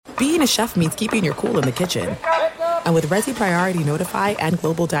being a chef means keeping your cool in the kitchen. And with Resi Priority Notify and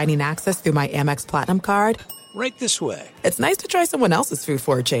Global Dining Access through my Amex Platinum card, Right this way. it's nice to try someone else's food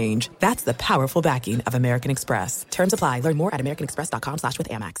for a change. That's the powerful backing of American Express. Terms apply. Learn more at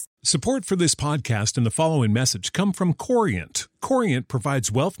americanexpress.com/withAmex. Support for this podcast and the following message come from Corient. Corient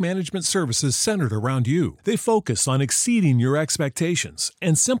provides wealth management services centered around you. They focus on exceeding your expectations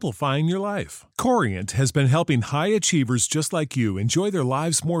and simplifying your life. Corient has been helping high achievers just like you enjoy their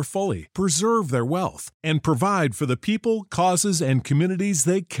lives more fully, preserve their wealth, and provide for the people, causes, and communities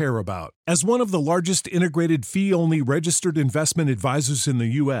they care about. As one of the largest integrated fee-only registered investment advisors in the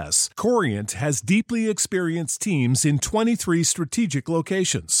U.S., Corient has deeply experienced teams in 23 strategic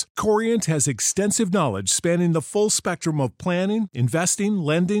locations. Corient has extensive knowledge spanning the full spectrum of planning, investing,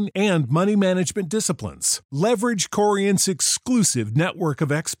 lending, and money management disciplines. Leverage Corient's exclusive network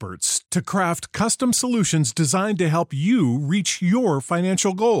of experts to craft custom solutions designed to help you reach your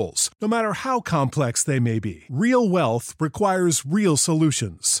financial goals, no matter how complex they may be. Real wealth requires real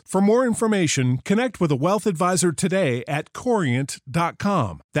solutions. For more information, connect with a wealth advisor today at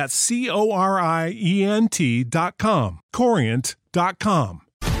Corient.com. That's Corient.com. Corient.com.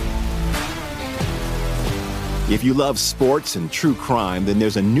 If you love sports and true crime, then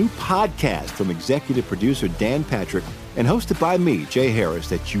there's a new podcast from executive producer Dan Patrick and hosted by me, Jay Harris,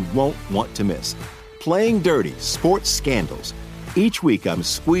 that you won't want to miss. Playing Dirty: Sports Scandals. Each week, I'm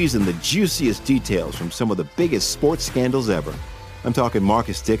squeezing the juiciest details from some of the biggest sports scandals ever. I'm talking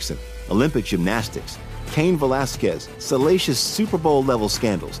Marcus Dixon, Olympic gymnastics, Cain Velasquez, salacious Super Bowl-level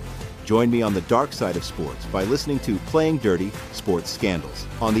scandals. Join me on the dark side of sports by listening to Playing Dirty: Sports Scandals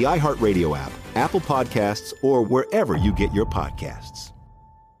on the iHeartRadio app, Apple Podcasts, or wherever you get your podcasts.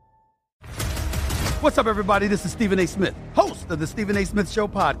 What's up, everybody? This is Stephen A. Smith, host of the Stephen A. Smith Show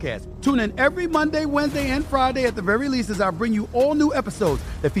podcast. Tune in every Monday, Wednesday, and Friday at the very least as I bring you all new episodes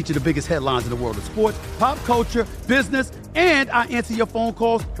that feature the biggest headlines in the world of sports, pop culture, business, and I answer your phone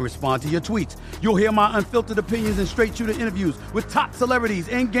calls and respond to your tweets. You'll hear my unfiltered opinions and straight-shooter interviews with top celebrities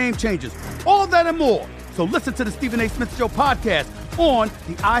and game changers. All that and more. So listen to the Stephen A. Smith Show podcast on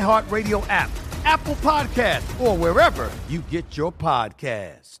the iHeartRadio app, Apple Podcasts, or wherever you get your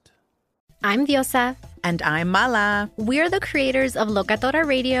podcast. I'm Diosa. And I'm Mala. We're the creators of Locatora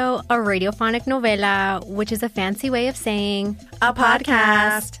Radio, a radiophonic novela, which is a fancy way of saying a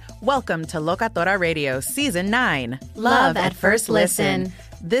podcast. Welcome to Locatora Radio Season 9. Love at First Listen.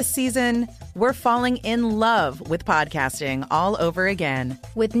 This season, we're falling in love with podcasting all over again.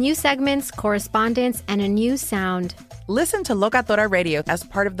 With new segments, correspondence, and a new sound. Listen to Locatora Radio as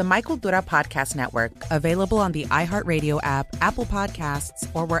part of the My Cultura Podcast Network. Available on the iHeartRadio app, Apple Podcasts,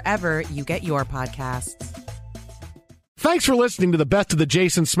 or wherever you get your podcasts. Thanks for listening to the Best of the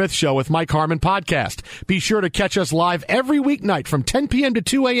Jason Smith Show with Mike Harmon podcast. Be sure to catch us live every weeknight from 10 p.m. to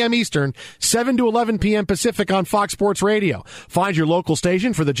 2 a.m. Eastern, 7 to 11 p.m. Pacific on Fox Sports Radio. Find your local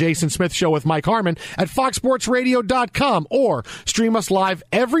station for the Jason Smith Show with Mike Harmon at foxsportsradio.com or stream us live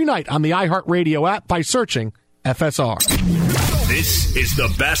every night on the iHeartRadio app by searching FSR. This is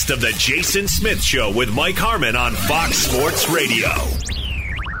the Best of the Jason Smith Show with Mike Harmon on Fox Sports Radio.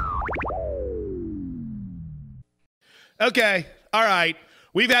 Okay. All right.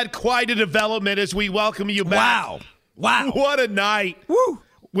 We've had quite a development as we welcome you back. Wow. What a night. Woo.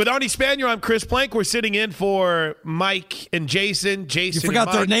 With Arnie Spanier, I'm Chris Plank. We're sitting in for Mike and Jason. You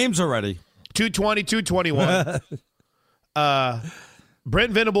forgot their names already. 220, 221.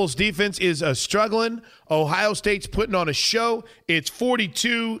 Brent Venables' defense is struggling. Ohio State's putting on a show. It's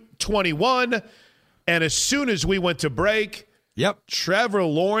 42-21. And as soon as we went to break, Trevor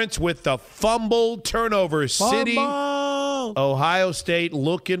Lawrence with the fumble turnover city. Ohio State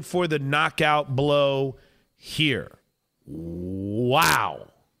looking for the knockout blow here. Wow.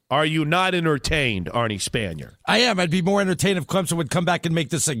 Are you not entertained, Arnie Spanier? I am. I'd be more entertained if Clemson would come back and make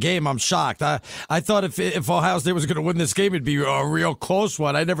this a game. I'm shocked. I thought if Ohio State was going to win this game, it'd be a real close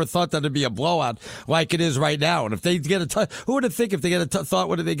one. I never thought that it'd be a blowout like it is right now. And if they get who would have think if they get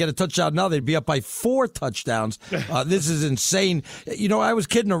what did they get a touchdown now? They'd be up by 4 touchdowns. This is insane. You know, I was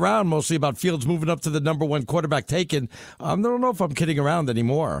kidding around mostly about Fields moving up to the number 1 quarterback taken. I don't know if I'm kidding around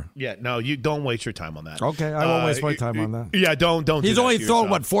anymore. Yeah, no, you don't waste your time on that. Okay, I won't waste my time on that. Yeah, don't. He's only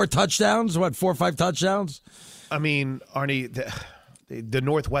thrown 4 touchdowns? 4 or 5 touchdowns? I mean, Arnie, the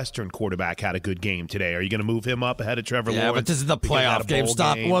Northwestern quarterback had a good game today. Are you going to move him up ahead of Trevor Lawrence? Yeah, but this is the playoff game.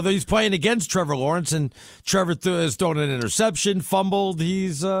 Stop. Well, he's playing against Trevor Lawrence, and Trevor has thrown an interception, fumbled.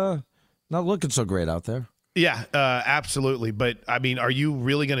 He's not looking so great out there. Yeah, absolutely. But, I mean, are you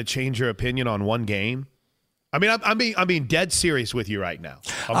really going to change your opinion on one game? I mean, I'm being dead serious with you right now.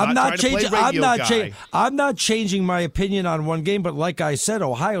 I'm not changing my opinion on one game, but like I said,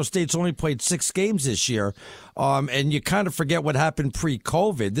 Ohio State's only played 6 games this year, and you kind of forget what happened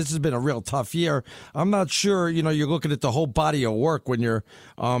pre-COVID. This has been a real tough year. I'm not sure, you're looking at the whole body of work when you're,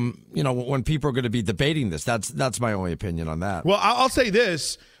 when people are going to be debating this. That's my only opinion on that. Well, I'll say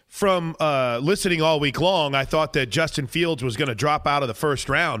this. From listening all week long, I thought that Justin Fields was going to drop out of the first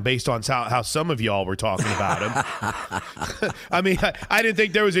round based on how some of y'all were talking about him. I mean, I didn't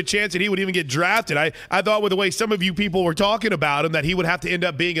think there was a chance that he would even get drafted. I thought with the way some of you people were talking about him that he would have to end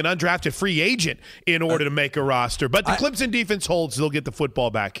up being an undrafted free agent in order to make a roster. But the Clemson defense holds. They'll get the football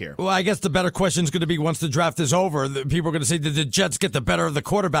back here. Well, I guess the better question is going to be once the draft is over, people are going to say, did the Jets get the better of the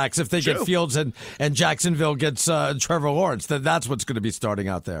quarterbacks if they get Fields and Jacksonville gets Trevor Lawrence? That's what's going to be starting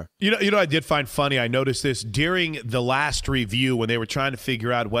out there. You know, I did find funny. I noticed this during the last review when they were trying to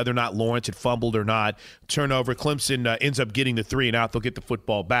figure out whether or not Lawrence had fumbled or not. Turnover. Clemson ends up getting the 3 and out. They'll get the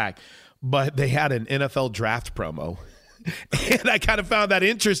football back. But they had an NFL draft promo. And I kind of found that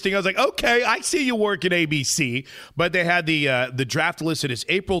interesting. I was like, okay, I see you work at ABC. But they had the draft listed as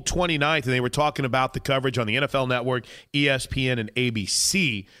April 29th, and they were talking about the coverage on the NFL Network, ESPN, and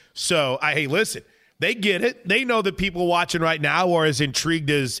ABC. So, hey, listen. They get it. They know that people watching right now are as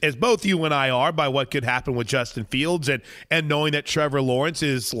intrigued as both you and I are by what could happen with Justin Fields and knowing that Trevor Lawrence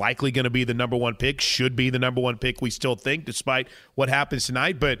is likely going to be the number 1 pick, should be the number 1 pick, we still think, despite what happens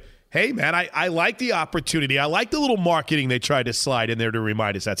tonight. But, hey, man, I like the opportunity. I like the little marketing they tried to slide in there to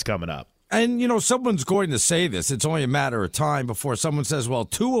remind us that's coming up. And, someone's going to say this. It's only a matter of time before someone says, well,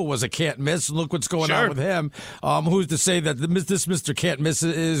 Tua was a can't miss. Look what's going on with him. Who's to say that this Mr. Can't Miss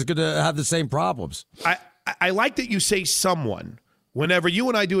is going to have the same problems? I like that you say someone whenever you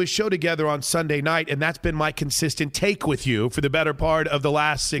and I do a show together on Sunday night, and that's been my consistent take with you for the better part of the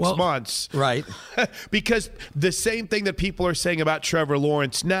last 6 months. Right. Because the same thing that people are saying about Trevor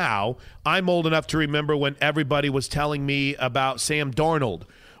Lawrence now, I'm old enough to remember when everybody was telling me about Sam Darnold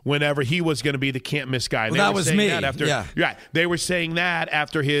whenever he was going to be the can't-miss guy. Well, that was me. They were saying that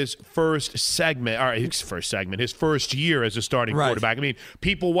after his first year as a starting quarterback. I mean,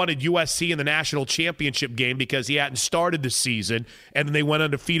 people wanted USC in the national championship game because he hadn't started the season, and then they went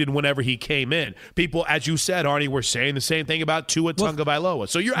undefeated whenever he came in. People, as you said, Arnie, were saying the same thing about Tua Tagovailoa.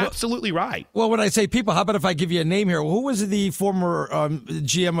 So you're absolutely right. Well, when I say people, how about if I give you a name here? Who was the former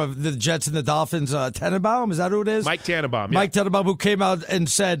GM of the Jets and the Dolphins? Tannenbaum? Is that who it is? Mike Tannenbaum. Mike Tannenbaum, who came out and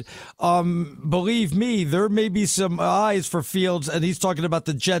said, believe me, there may be some eyes for Fields, and he's talking about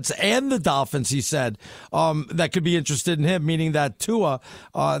the Jets and the Dolphins, he said, that could be interested in him, meaning that Tua,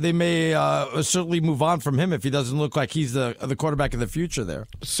 they may certainly move on from him if he doesn't look like he's the quarterback of the future there.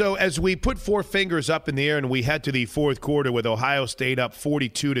 So as we put 4 fingers up in the air and we head to the fourth quarter with Ohio State up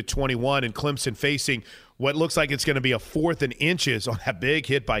 42-21 and Clemson facing what looks like it's going to be a 4th and inches on that big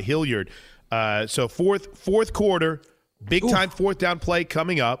hit by Hilliard. So fourth quarter, big-time 4th down play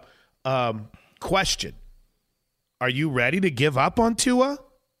coming up. Question, are you ready to give up on Tua?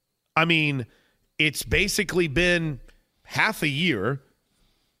 I mean, it's basically been half a year.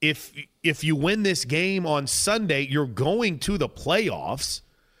 If you win this game on Sunday, you're going to the playoffs.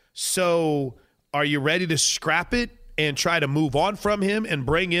 So are you ready to scrap it and try to move on from him and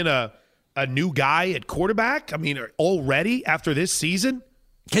bring in a new guy at quarterback? I mean, already after this season?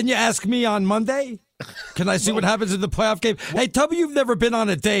 Can you ask me on Monday? Can I see what happens in the playoff game? Hey, tell me you've never been on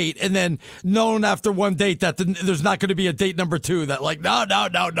a date and then known after one date that there's not going to be a date number 2. That like,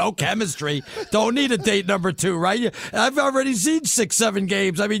 no chemistry. Don't need a date number 2, right? I've already seen 6-7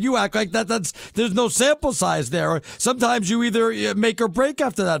 games. I mean, you act like there's no sample size there. Sometimes you either make or break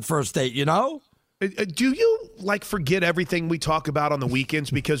after that first date, Do you, forget everything we talk about on the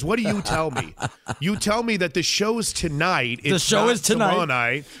weekends? Because what do you tell me? You tell me that the show's tonight. The show is tonight. Tomorrow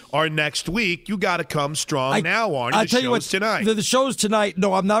night or next week. You got to come strong now, Arnie. The show's tonight. The show's tonight.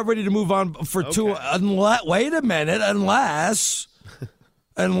 No, I'm not ready to move on for 2. Wait a minute. Unless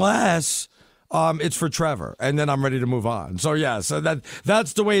it's for Trevor, and then I'm ready to move on. So,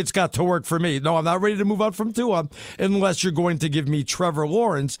 that's the way it's got to work for me. No, I'm not ready to move on from Tua unless you're going to give me Trevor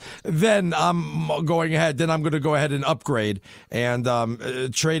Lawrence. Then I'm going ahead. Then I'm going to go ahead and upgrade and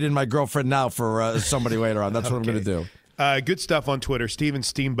trade in my girlfriend now for somebody later on. That's what I'm going to do. Good stuff on Twitter. Steven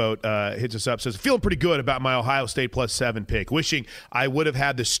Steamboat hits us up, says, feeling pretty good about my Ohio State +7 pick. Wishing I would have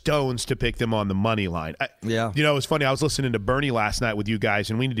had the Stones to pick them on the money line. It was funny. I was listening to Bernie last night with you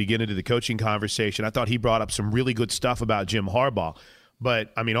guys, and we need to get into the coaching conversation. I thought he brought up some really good stuff about Jim Harbaugh.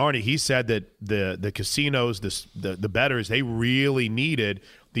 But, I mean, Arnie, he said that the casinos, the bettors, they really needed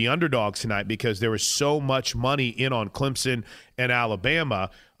the underdogs tonight because there was so much money in on Clemson and Alabama.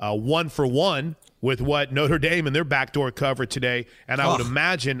 1 for 1 with what Notre Dame and their backdoor cover today, and I would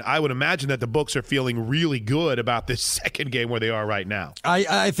imagine that the books are feeling really good about this second game where they are right now.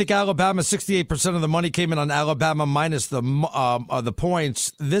 I think Alabama, 68% of the money came in on Alabama minus the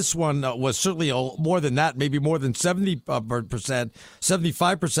points. This one was certainly more than that, maybe more than 70%,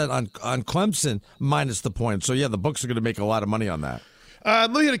 75% on Clemson minus the points. So yeah, the books are going to make a lot of money on that.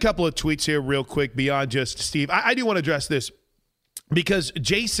 Let me hit a couple of tweets here real quick beyond just Steve. I do want to address this. Because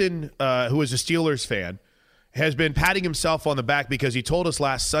Jason, who is a Steelers fan, has been patting himself on the back because he told us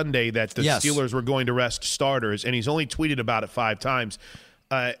last Sunday that the Steelers were going to rest starters, and he's only tweeted about it 5 times.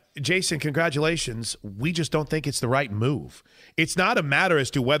 Jason, congratulations. We just don't think it's the right move. It's not a matter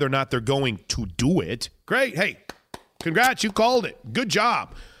as to whether or not they're going to do it. Great. Hey, congrats. You called it. Good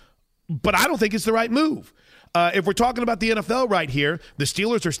job. But I don't think it's the right move. If we're talking about the NFL right here, the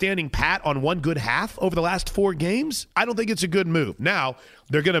Steelers are standing pat on one good half over the last 4 games. I don't think it's a good move. Now,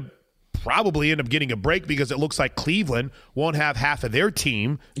 they're going to probably end up getting a break because it looks like Cleveland won't have half of their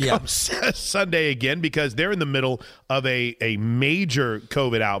team come Sunday again because they're in the middle of a major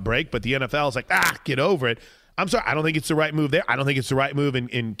COVID outbreak. But the NFL is like, get over it. I'm sorry, I don't think it's the right move there. I don't think it's the right move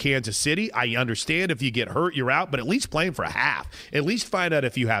in Kansas City. I understand if you get hurt, you're out, but at least playing for a half. At least find out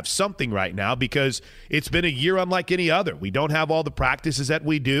if you have something right now because it's been a year unlike any other. We don't have all the practices that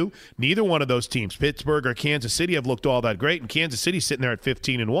we do. Neither one of those teams, Pittsburgh or Kansas City, have looked all that great, and Kansas City's sitting there at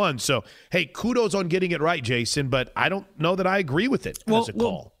 15-1. So, hey, kudos on getting it right, Jason, but I don't know that I agree with it as a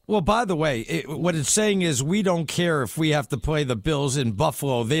call. Well, by the way, what it's saying is we don't care if we have to play the Bills in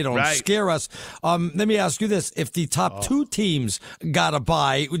Buffalo. They don't scare us. Let me ask you this. If the top 2 teams got a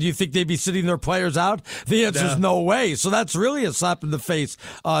bye, would you think they'd be sitting their players out? The answer is no way. So that's really a slap in the face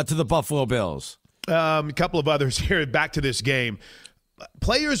to the Buffalo Bills. A couple of others here. Back to this game.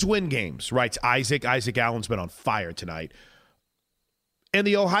 Players win games, writes Isaac. Isaac Allen's been on fire tonight. And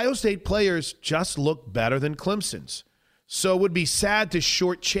the Ohio State players just look better than Clemson's. So it would be sad to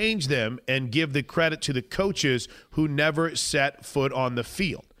shortchange them and give the credit to the coaches who never set foot on the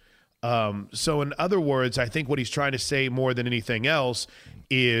field. So in other words, I think what he's trying to say more than anything else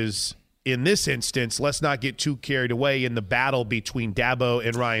is, in this instance, let's not get too carried away in the battle between Dabo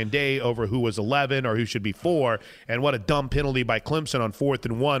and Ryan Day over who was 11 or who should be 4, and what a dumb penalty by Clemson on 4th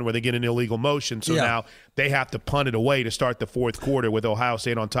and 1 where they get an illegal motion. So now they have to punt it away to start the fourth quarter with Ohio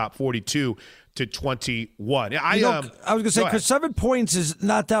State on top 42-21. I was going to say, because 7 points is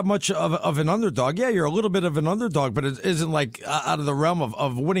not that much of an underdog. Yeah, you're a little bit of an underdog, but it isn't like out of the realm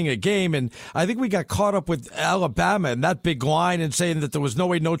of winning a game. And I think we got caught up with Alabama and that big line and saying that there was no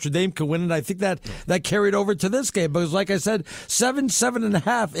way Notre Dame could win. And I think that carried over to this game because, like I said,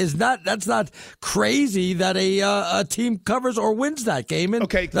 7.5 that's not crazy that a team covers or wins that game. And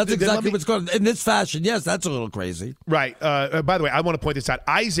that's exactly what's going on in this fashion. Yes, that's a little crazy. Right. By the way, I want to point this out.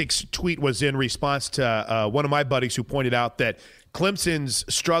 Isaac's tweet was in response to one of my buddies who pointed out that Clemson's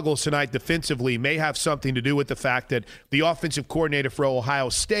struggles tonight defensively may have something to do with the fact that the offensive coordinator for Ohio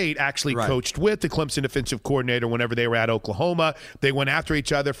State actually coached with the Clemson defensive coordinator whenever they were at Oklahoma. They went after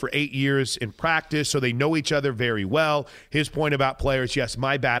each other for 8 years in practice, so they know each other very well. His point about players, yes,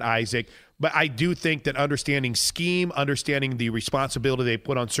 my bad, Isaac. But I do think that understanding scheme, understanding the responsibility they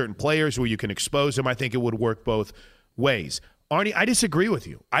put on certain players where you can expose them, I think it would work both ways. Arnie, I disagree with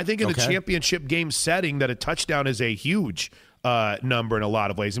you. I think in a championship game setting that a touchdown is a huge number in a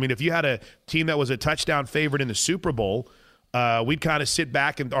lot of ways. I mean, if you had a team that was a touchdown favorite in the Super Bowl, we'd kind of sit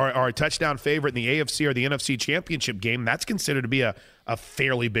back and are a touchdown favorite in the AFC or the NFC championship game. That's considered to be a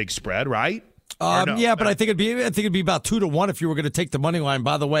fairly big spread, right? Yeah, but I think it'd be about 2-1 if you were going to take the money line.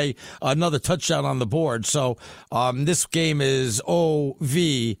 By the way, another touchdown on the board. So this game is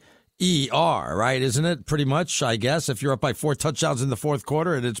OVER, right? Isn't it? Pretty much, I guess. If you're up by 4 touchdowns in the fourth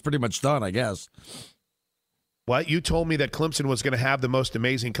quarter, it's pretty much done, I guess. What? You told me that Clemson was going to have the most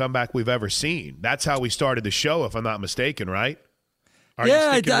amazing comeback we've ever seen. That's how we started the show, if I'm not mistaken, right? Are you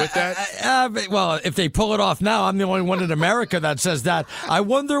sticking with that? Well, if they pull it off now, I'm the only one in America that says that. I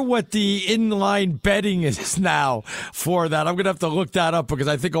wonder what the inline betting is now for that. I'm going to have to look that up because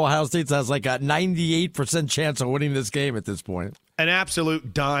I think Ohio State has like a 98% chance of winning this game at this point. An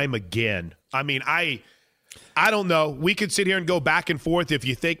absolute dime again. I mean, I don't know. We could sit here and go back and forth. If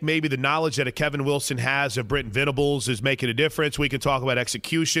you think maybe the knowledge that a Kevin Wilson has of Britton Venables is making a difference, we could talk about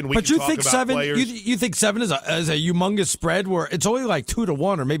execution. But you think 7? You think 7 is a humongous spread where it's only like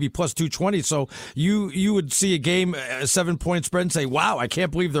 2-1 or maybe plus 220. So you would see a game, a 7-point spread, and say, "Wow, I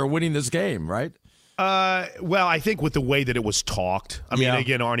can't believe they're winning this game," right? Well, I think with the way that it was talked, I mean,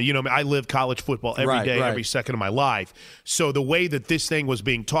 again, Arnie, I live college football every day, every second of my life. So the way that this thing was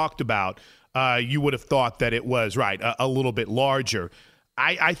being talked about, you would have thought that it was, a little bit larger.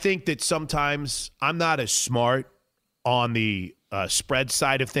 I think that sometimes I'm not as smart on the spread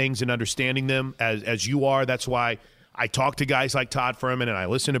side of things and understanding them as you are. That's why I talk to guys like Todd Fuhrman and I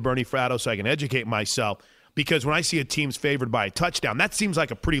listen to Bernie Fratto so I can educate myself, because when I see a team's favored by a touchdown, that seems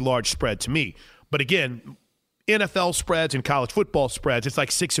like a pretty large spread to me. But again, NFL spreads and college football spreads, it's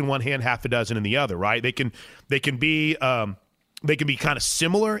like 6 in one hand, half a dozen in the other, right? They can be kind of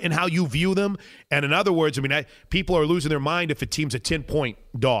similar in how you view them. And in other words, I mean, people are losing their mind if a team's a 10-point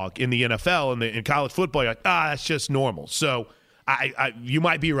dog in the NFL and in college football. You're like, that's just normal. So you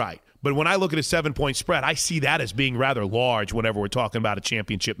might be right. But when I look at a 7-point spread, I see that as being rather large whenever we're talking about a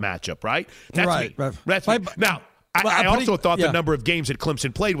championship matchup, right? That's right. Me. That's me. Now, I also thought the number of games that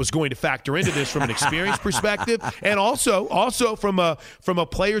Clemson played was going to factor into this from an experience perspective, and also from a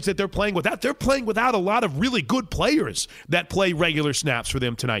players that they're playing without. They're playing without a lot of really good players that play regular snaps for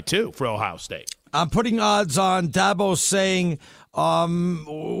them tonight too, for Ohio State. I'm putting odds on Dabo saying,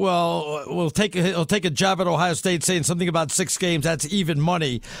 he'll take a jab at Ohio State, saying something about 6 games. That's even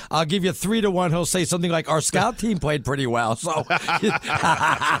money. I'll give you 3-1. He'll say something like, our scout team played pretty well. So I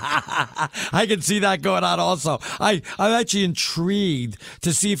can see that going on also. I'm actually intrigued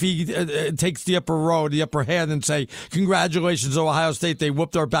to see if he takes the upper hand and say, congratulations, Ohio State. They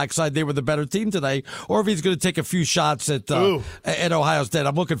whooped our backside. They were the better team today. Or if he's going to take a few shots at Ohio State.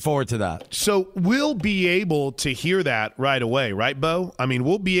 I'm looking forward to that. So we'll be able to hear that right away, right, Bo? I mean,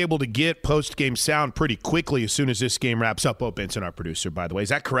 we'll be able to get post-game sound pretty quickly as soon as this game wraps up. Oh, Benson, our producer, by the way. Is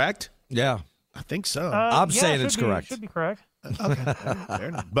that correct? Yeah. I think so. I'm saying it's correct. Should be correct. Okay. Fair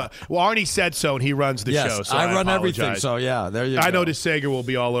enough. But Arnie said so, and he runs the show. So I run everything. So, yeah, there you go. I know DeSager will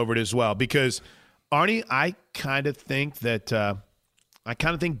be all over it as well, because, Arnie, I kind of think Dabo's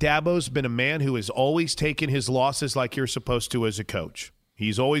been a man who has always taken his losses like you're supposed to as a coach.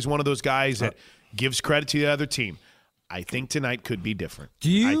 He's always one of those guys that gives credit to the other team. I think tonight could be different.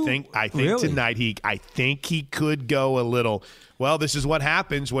 Do you? I think really? Tonight he could go a little, well, this is what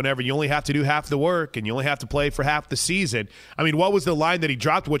happens whenever you only have to do half the work and you only have to play for half the season. I mean, what was the line that he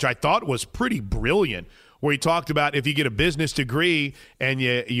dropped, which I thought was pretty brilliant, where he talked about if you get a business degree and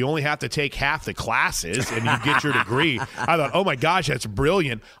you only have to take half the classes and you get your degree. I thought, oh my gosh, that's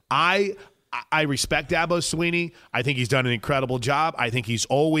brilliant. I respect Dabo Swinney. I think he's done an incredible job. I think he's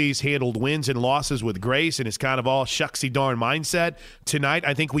always handled wins and losses with grace and his kind of all shucksy darn mindset. Tonight,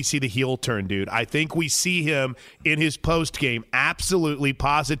 I think we see the heel turn, dude. I think we see him in his post game absolutely,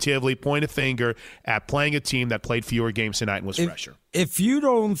 positively point a finger at playing a team that played fewer games tonight and was fresher. If you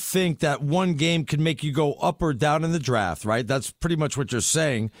don't think that one game can make you go up or down in the draft, right? That's pretty much what you're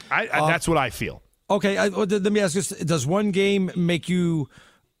saying. That's what I feel. Okay, let me ask you this. Does one game make you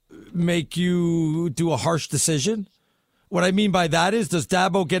do a harsh decision? What I mean by that is, does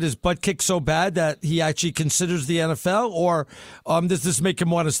Dabo get his butt kicked so bad that he actually considers the NFL, or does this make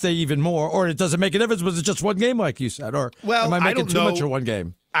him want to stay even more, or it doesn't make a difference? Was it just one game, like you said, or am I making too much of one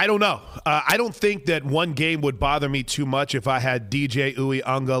game? I don't know. I don't think that one game would bother me too much if I had DJ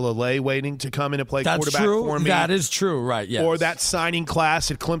Uiagalelei waiting to come in and play quarterback for me. That is true, right? Yes. Or that signing class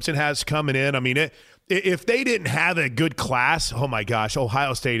that Clemson has coming in. I mean, if they didn't have a good class, oh my gosh,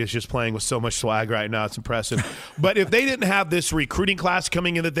 Ohio State is just playing with so much swag right now. It's impressive. But if they didn't have this recruiting class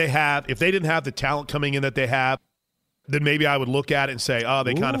coming in that they have, if they didn't have the talent coming in that they have, then maybe I would look at it and say, oh,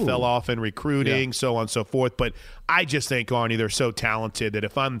 they kind of fell off in recruiting, so on and so forth. But I just think, Arnie, they're so talented that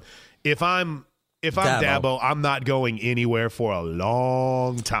if I'm Dabo, I'm not going anywhere for a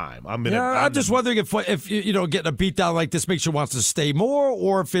long time. I'm just wondering if getting a beat down like this makes you want to stay more,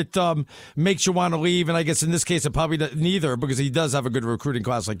 or if it makes you want to leave. And I guess in this case, it probably neither, because he does have a good recruiting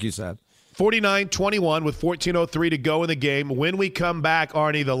class, like you said. 49-21 with 14:03 to go in the game. When we come back,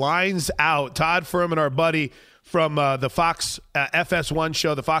 Arnie, the line's out. Todd Fuhrman, our buddy from the Fox FS1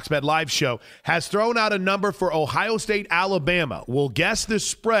 show, the Fox Bet Live show, has thrown out a number for Ohio State, Alabama. We'll guess the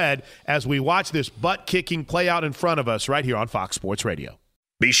spread as we watch this butt-kicking play out in front of us right here on Fox Sports Radio.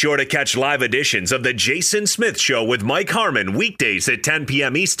 Be sure to catch live editions of The Jason Smith Show with Mike Harmon weekdays at 10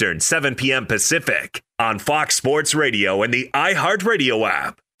 p.m. Eastern, 7 p.m. Pacific on Fox Sports Radio and the iHeartRadio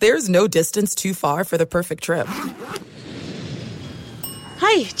app. There's no distance too far for the perfect trip.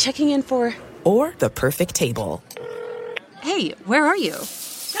 Hi, checking in for... Or the perfect table. Hey, where are you?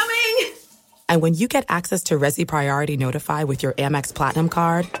 Coming! And when you get access to Resi Priority Notify with your Amex Platinum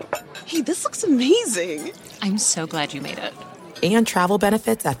card... Hey, this looks amazing. I'm so glad you made it. And travel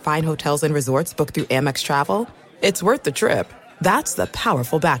benefits at fine hotels and resorts booked through Amex Travel, it's worth the trip. That's the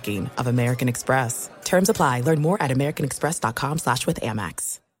powerful backing of American Express. Terms apply. Learn more at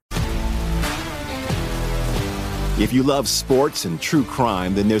americanexpress.com/withAmex. If you love sports and true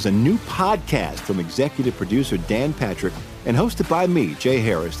crime, then there's a new podcast from executive producer Dan Patrick and hosted by me, Jay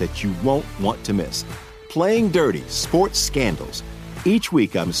Harris, that you won't want to miss. Playing Dirty: Sports Scandals. Each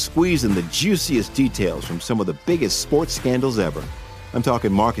week, I'm squeezing the juiciest details from some of the biggest sports scandals ever. I'm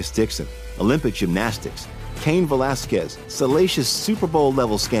talking Marcus Dixon, Olympic gymnastics, Cain Velasquez, salacious Super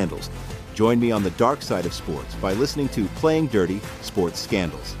Bowl-level scandals. Join me on the dark side of sports by listening to Playing Dirty: Sports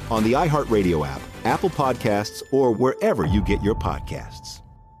Scandals on the iHeartRadio app, Apple Podcasts, or wherever you get your podcasts.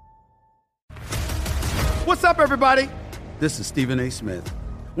 What's up, everybody? This is Stephen A. Smith.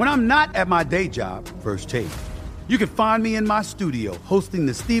 When I'm not at my day job, First Take, you can find me in my studio hosting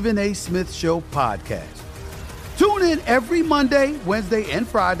the Stephen A. Smith Show podcast. Tune in every Monday, Wednesday, and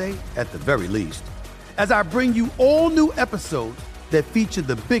Friday, at the very least, as I bring you all new episodes that feature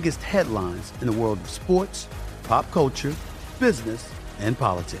the biggest headlines in the world of sports, pop culture, business, and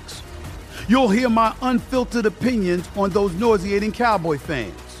politics. You'll hear my unfiltered opinions on those nauseating Cowboy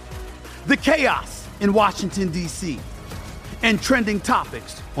fans, the chaos in Washington, D.C., and trending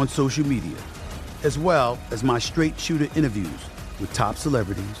topics on social media, as well as my straight-shooter interviews with top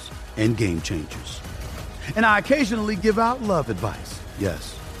celebrities and game changers. And I occasionally give out love advice.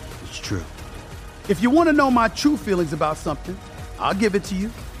 Yes, it's true. If you want to know my true feelings about something, I'll give it to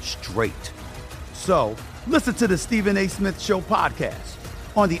you straight. So, listen to the Stephen A. Smith Show podcast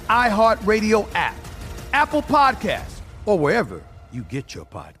on the iHeartRadio app, Apple Podcasts, or wherever you get your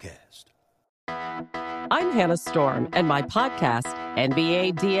podcast. I'm Hannah Storm, and my podcast,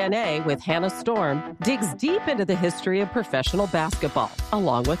 NBA DNA with Hannah Storm, digs deep into the history of professional basketball,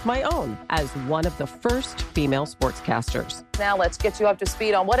 along with my own, as one of the first female sportscasters. Now let's get you up to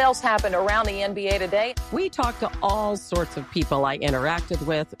speed on what else happened around the NBA today. We talk to all sorts of people I interacted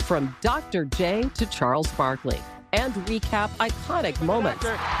with, from Dr. J to Charles Barkley, and recap iconic moments.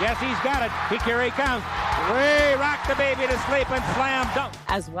 Yes, he's got it. Here he comes. Way rock the baby to sleep and slam dunk.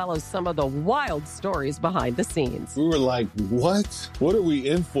 As well as some of the wild stories behind the scenes. We were like, what? What are we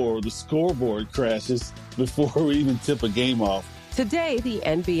in for? The scoreboard crashes before we even tip a game off. Today, the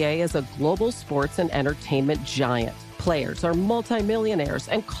NBA is a global sports and entertainment giant. Players are multimillionaires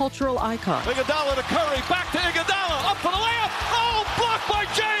and cultural icons. Iguodala to Curry, back to Iguodala, up for the layup. Oh, blocked by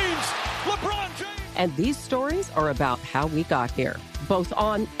James. LeBron James. And these stories are about how we got here, both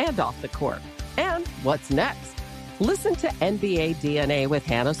on and off the court. And what's next? Listen to NBA DNA with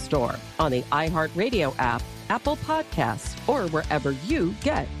Hannah Storm on the iHeartRadio app, Apple Podcasts, or wherever you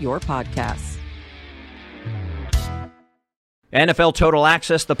get your podcasts. NFL Total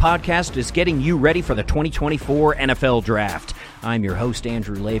Access, the podcast, is getting you ready for the 2024 NFL Draft. I'm your host,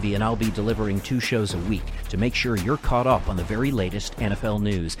 Andrew Levy, and I'll be delivering 2 shows a week to make sure you're caught up on the very latest NFL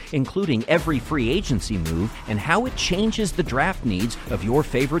news, including every free agency move and how it changes the draft needs of your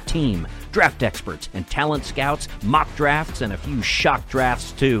favorite team. Draft experts and talent scouts, mock drafts, and a few shock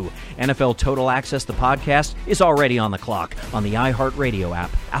drafts, too. NFL Total Access, the podcast, is already on the clock on the iHeartRadio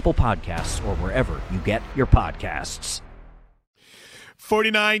app, Apple Podcasts, or wherever you get your podcasts.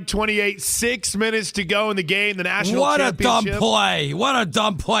 49-28, 6 minutes to go in the game. The national championship. What a dumb play. What a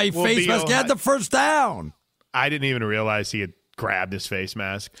dumb play. Face mask. He had the first down. I didn't even realize he had grabbed his face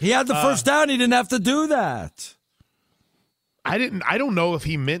mask. He had the first down. He didn't have to do that. I don't know if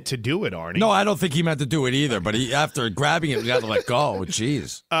he meant to do it, Arnie. No, I don't think he meant to do it either. But after grabbing it, he got to let go.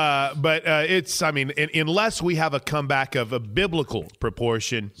 Jeez. But it's, I mean, unless we have a comeback of a biblical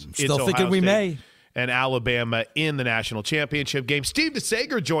proportion, I'm still thinking we may. And Alabama in the national championship game. Steve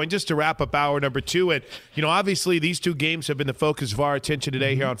DeSager joined us to wrap up hour number 2. And, you know, obviously these 2 games have been the focus of our attention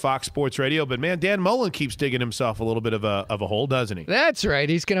today here on Fox Sports Radio. But, man, Dan Mullen keeps digging himself a little bit of a hole, doesn't he? That's right.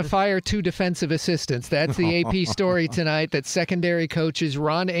 He's going to fire 2 defensive assistants. That's the AP story tonight, that secondary coaches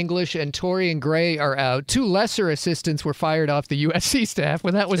Ron English and Torian Gray are out. 2 lesser assistants were fired off the USC staff.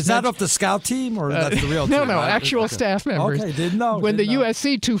 When that was Is that off the scout team or that's the real team? No, actual staff members. Okay, didn't know. When the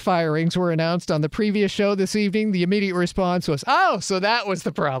USC 2 firings were announced on the previous show this evening, the immediate response was, oh, so that was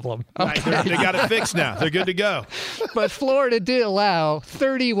the problem. Okay. Right, they got it fixed now. They're good to go. But Florida did allow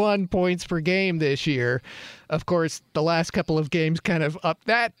 31 points per game this year. Of course, the last couple of games kind of up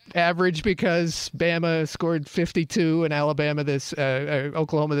that average because Bama scored 52 and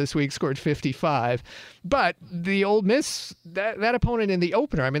Oklahoma this week scored 55. But the Ole Miss, that opponent in the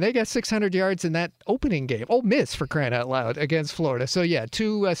opener, I mean, they got 600 yards in that opening game. Ole Miss, for crying out loud, against Florida. So, yeah,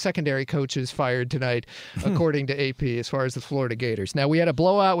 2 secondary coaches fired tonight, according to AP, as far as the Florida Gators. Now, we had a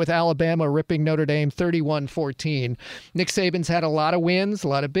blowout with Alabama ripping Notre Dame 31-14. Nick Saban's had a lot of wins, a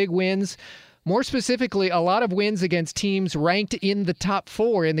lot of big wins. More specifically, a lot of wins against teams ranked in the top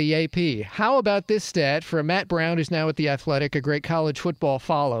 4 in the AP. How about this stat from Matt Brown, who's now at The Athletic, a great college football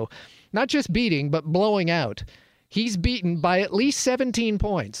follow? Not just beating, but blowing out. he's beaten by at least 17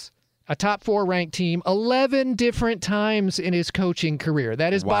 points a top 4 ranked team 11 different times in his coaching career.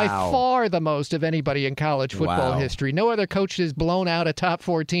 That is by far the most of anybody in college football history. No other coach has blown out a top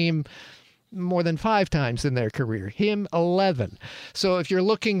 4 team more than 5 times in their career. Him, 11. So if you're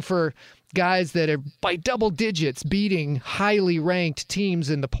looking for guys that are by double digits beating highly ranked teams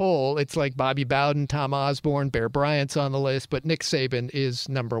in the poll, it's like Bobby Bowden, Tom Osborne, Bear Bryant's on the list, but Nick Saban is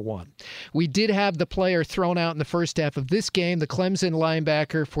number 1. We did have the player thrown out in the first half of this game, the Clemson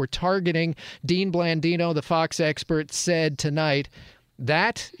linebacker, for targeting. Dean Blandino, the Fox expert, said tonight,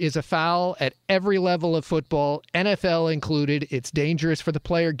 that is a foul at every level of football, NFL included. It's dangerous for the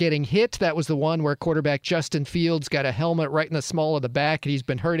player getting hit. That was the one where quarterback Justin Fields got a helmet right in the small of the back, and he's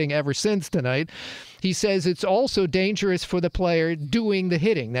been hurting ever since tonight. He says it's also dangerous for the player doing the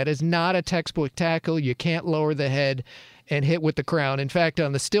hitting. That is not a textbook tackle. You can't lower the head and hit with the crown. In fact,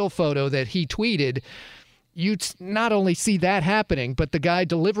 on the still photo that he tweeted, you'd not only see that happening, but the guy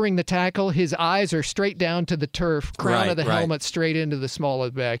delivering the tackle, his eyes are straight down to the turf, crown of the helmet straight into the small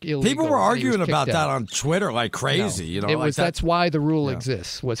of the back. Illegal. People were arguing about that on Twitter like crazy. That's why the rule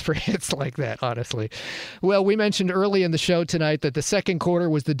exists, was for hits like that, honestly. Well, we mentioned early in the show tonight that the second quarter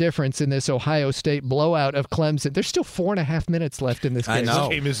was the difference in this Ohio State blowout of Clemson. There's still 4.5 minutes left in this game. I know.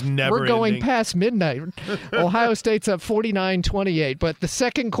 This game is never We're going ending. past midnight. Ohio State's up 49-28, but the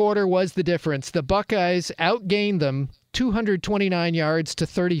second quarter was the difference. The Buckeyes outgained them 229 yards to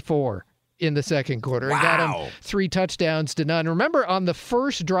 34 in the second quarter. And got them 3 touchdowns to none. Remember, on the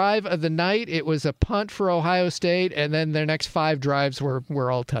first drive of the night, it was a punt for Ohio State, and then their next 5 drives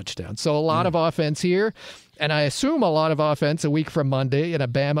were all touchdowns. So a lot of offense here, and I assume a lot of offense a week from Monday in a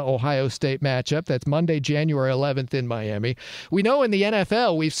Bama-Ohio State matchup. That's Monday, January 11th in Miami. We know in the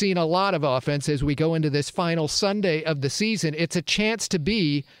NFL we've seen a lot of offense as we go into this final Sunday of the season. It's a chance to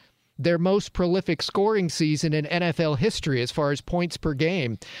be their most prolific scoring season in NFL history as far as points per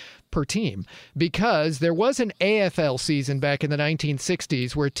game per team, because there was an AFL season back in the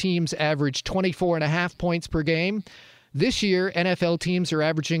 1960s where teams averaged 24.5 points per game. This year, NFL teams are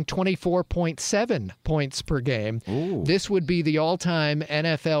averaging 24.7 points per game. Ooh. This would be the all-time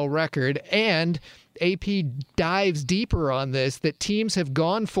NFL record, and AP dives deeper on this, that teams have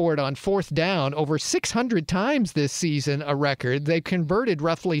gone for it on fourth down over 600 times this season, a record. They converted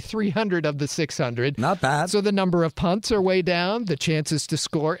roughly 300 of the 600. Not bad. So the number of punts are way down, the chances to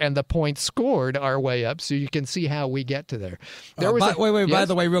score and the points scored are way up, so you can see how we get to there. By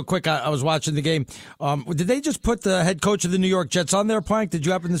the way, real quick, I was watching the game. Did they just put the head coach of the New York Jets on there, Plank? Did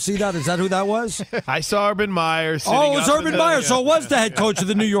you happen to see that? Is that who that was? I saw Urban Meyer. It was Urban Meyer, so it was the head coach of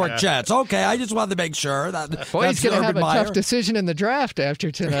the New York Jets. Okay, I just wanted to make sure that. Boy, he's going to have a tough decision in the draft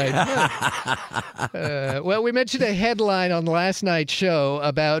after tonight. Well, we mentioned a headline on last night's show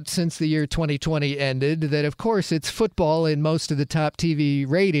about, since the year 2020 ended, that of course it's football in most of the top TV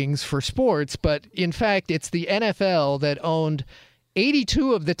ratings for sports, but in fact it's the NFL that owned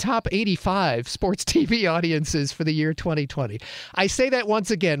 82 of the top 85 sports TV audiences for the year 2020. I say that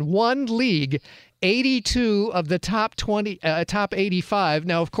once again, one league, 82 of the top 85.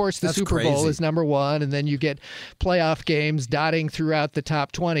 Now, of course, the Super Bowl is number 1, and then you get playoff games dotting throughout the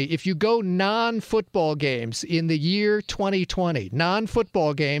top 20. If you go non-football games in the year 2020,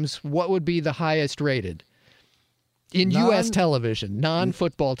 non-football games, what would be the highest rated? In U.S. television,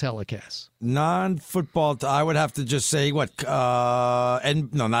 non-football telecasts. Non-football, I would have to just say what? Not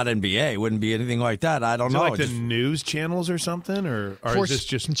NBA. It wouldn't be anything like that. I don't know. Like the news channels or something, or is this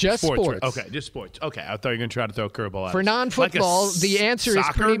just sports? Okay, just sports. Okay, I thought you were going to try to throw a curveball at For us. Non-football, like the answer is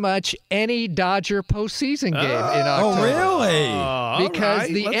pretty much any Dodger postseason game in October. Oh, really? Because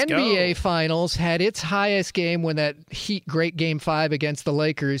the NBA Finals had its highest game when that Heat great Game 5 against the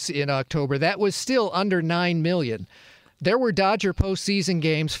Lakers in October. That was still under 9 million. There were Dodger postseason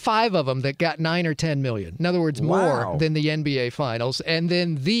games, 5 of them, that got 9 or 10 million. In other words, more than the NBA Finals. And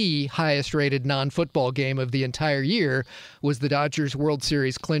then the highest-rated non-football game of the entire year was the Dodgers World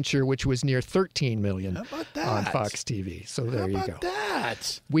Series clincher, which was near 13 million on Fox TV. So there you go.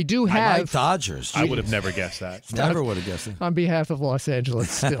 We do have... I like Dodgers. I would have never guessed that. Never would have guessed it. On behalf of Los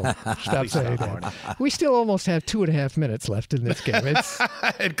Angeles, still. Stop saying that. We still almost have 2.5 minutes left in this game.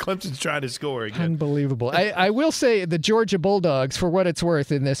 And Clemson's trying to score again. Unbelievable. I will say the Georgia Bulldogs, for what it's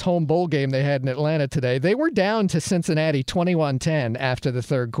worth, in this home bowl game they had in Atlanta today, they were down to Cincinnati 21-10 after the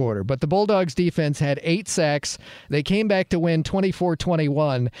third quarter. But the Bulldogs defense had 8 sacks. They came back to win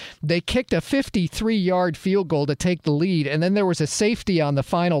 24-21. They kicked a 53-yard field goal to take the lead, and then there was a safety on the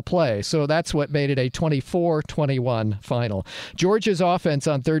final play. So that's what made it a 24-21 final. Georgia's offense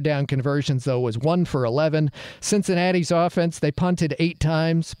on third down conversions, though, was 1 for 11. Cincinnati's offense, they punted 8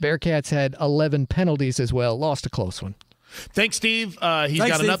 times. Bearcats had 11 penalties as well. Lost a close one. Thanks, Steve. He's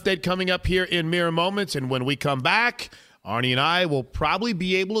got an update coming up here in mere moments, and when we come back, Arnie and I will probably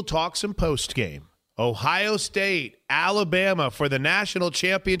be able to talk some post-game. Ohio State, Alabama for the national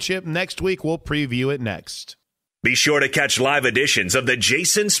championship next week. We'll preview it next. Be sure to catch live editions of The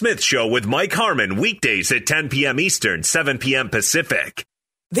Jason Smith Show with Mike Harmon weekdays at 10 p.m. Eastern, 7 p.m. Pacific.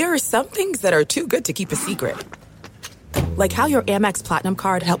 There are some things that are too good to keep a secret. Like how your Amex Platinum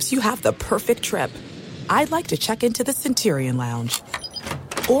card helps you have the perfect trip. I'd like to check into the Centurion Lounge.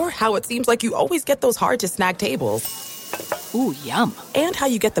 Or how it seems like you always get those hard-to-snag tables. Ooh, yum. And how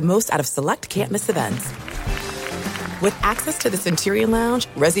you get the most out of select can't-miss events. With access to the Centurion Lounge,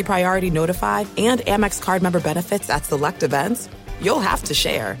 Resi Priority Notified, and Amex card member benefits at select events, you'll have to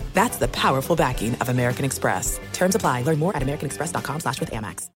share. That's the powerful backing of American Express. Terms apply. Learn more at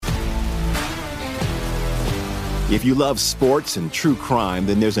americanexpress.com/withAmex. If you love sports and true crime,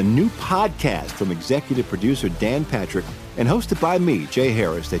 then there's a new podcast from executive producer Dan Patrick and hosted by me, Jay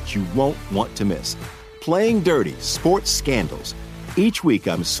Harris, that you won't want to miss. Playing Dirty: Sports Scandals. Each week,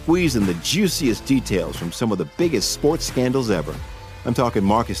 I'm squeezing the juiciest details from some of the biggest sports scandals ever. I'm talking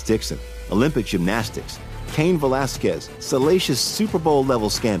Marcus Dixon, Olympic gymnastics, Cain Velasquez, salacious Super Bowl-level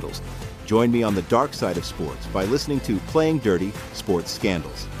scandals. Join me on the dark side of sports by listening to Playing Dirty: Sports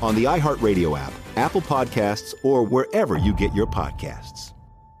Scandals on the iHeartRadio app, Apple Podcasts, or wherever you get your podcasts.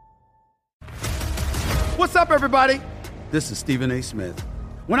 What's up, everybody? This is Stephen A. Smith.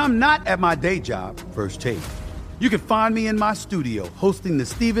 When I'm not at my day job, First Take, you can find me in my studio hosting the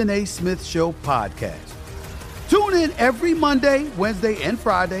Stephen A. Smith Show podcast. Tune in every Monday, Wednesday, and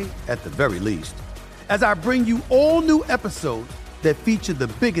Friday, at the very least, as I bring you all new episodes that feature the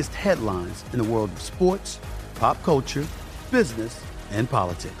biggest headlines in the world of sports, pop culture, business, and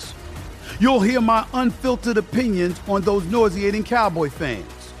politics. You'll hear my unfiltered opinions on those nauseating Cowboy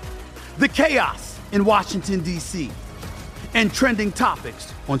fans, the chaos in Washington, D.C., and trending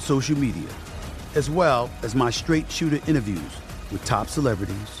topics on social media, as well as my straight-shooter interviews with top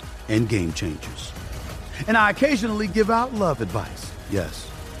celebrities and game changers. And I occasionally give out love advice. Yes,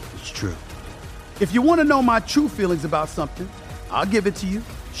 it's true. If you want to know my true feelings about something, I'll give it to you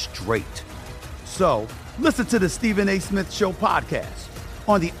straight. So, listen to the Stephen A. Smith Show podcast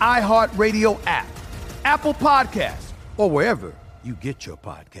on the iHeartRadio app, Apple Podcasts, or wherever you get your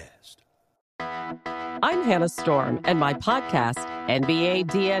podcast. I'm Hannah Storm, and my podcast, NBA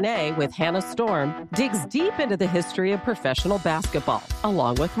DNA with Hannah Storm, digs deep into the history of professional basketball,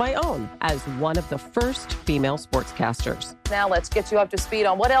 along with my own, as one of the first female sportscasters. Now let's get you up to speed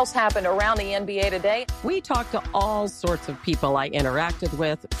on what else happened around the NBA today. We talked to all sorts of people I interacted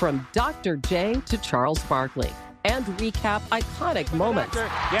with, from Dr. J to Charles Barkley, and recap iconic moments.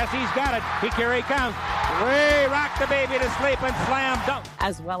 Yes, he's got it. Here he comes. Way rock the baby to sleep and slam dunk.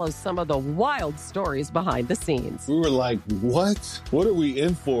 As well as some of the wild stories behind the scenes. We were like, what? What are we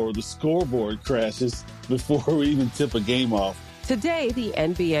in for? The scoreboard crashes before we even tip a game off. Today, the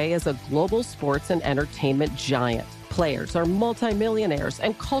NBA is a global sports and entertainment giant. Players are multimillionaires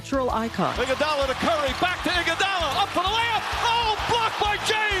and cultural icons. Iguodala to Curry, back to Iguodala, up for the layup. Oh, blocked by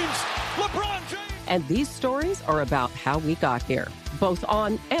James. LeBron James. And these stories are about how we got here, both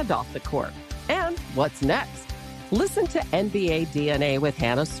on and off the court. And what's next? Listen to NBA DNA with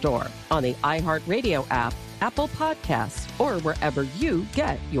Hannah Storm on the iHeartRadio app, Apple Podcasts, or wherever you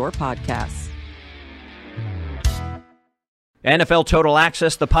get your podcasts. NFL Total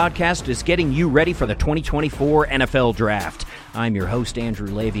Access, the podcast, is getting you ready for the 2024 NFL Draft. I'm your host, Andrew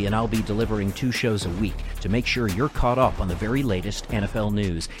Levy, and I'll be delivering 2 shows a week to make sure you're caught up on the very latest NFL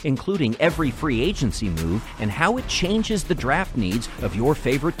news, including every free agency move and how it changes the draft needs of your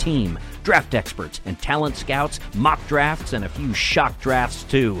favorite team. Draft experts and talent scouts, mock drafts, and a few shock drafts,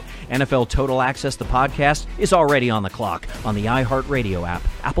 too. NFL Total Access, the podcast, is already on the clock on the iHeartRadio app,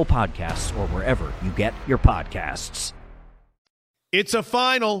 Apple Podcasts, or wherever you get your podcasts. It's a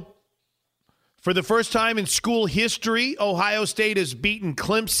final. For the first time in school history, Ohio State has beaten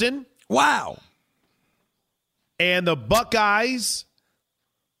Clemson. Wow. And the Buckeyes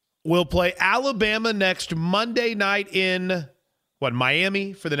will play Alabama next Monday night in,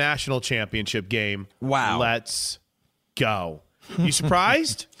 Miami for the national championship game. Wow. Let's go. You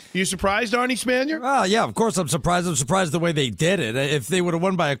surprised? You surprised, Arnie Spanier? Well, yeah, of course I'm surprised. I'm surprised the way they did it. If they would have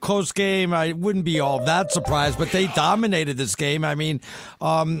won by a close game, I wouldn't be all that surprised. But they dominated this game. I mean,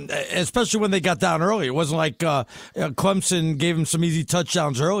 especially when they got down early. It wasn't like Clemson gave them some easy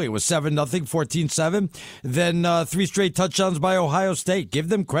touchdowns early. It was 7-0, 14-7. Then 3 straight touchdowns by Ohio State. Give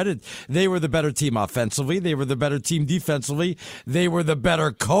them credit. They were the better team offensively. They were the better team defensively. They were the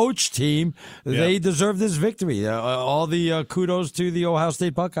better coach team. Yep. They deserve this victory. All the kudos to the Ohio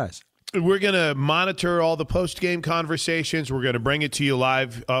State Buckeyes. We're going to monitor all the post-game conversations. We're going to bring it to you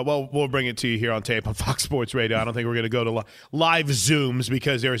live. We'll bring it to you here on tape on Fox Sports Radio. I don't think we're going to go to live Zooms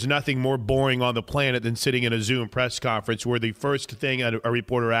because there is nothing more boring on the planet than sitting in a Zoom press conference where the first thing a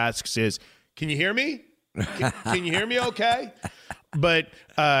reporter asks is, can you hear me? Can you hear me okay? But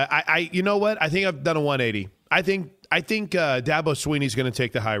you know what? I think I've done a 180. I think Dabo Swinney's going to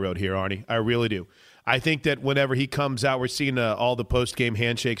take the high road here, Arnie. I really do. I think that whenever he comes out, we're seeing all the post-game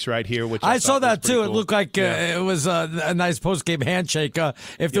handshakes right here. Which I saw that too. Cool. It looked like yeah. It was a nice post-game handshake.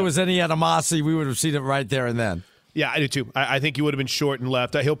 If there was any animosity, we would have seen it right there and then. Yeah, I do too. I think he would have been short and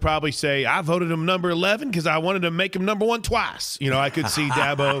left. He'll probably say, I voted him number 11 because I wanted to make him number 1 twice. You know, I could see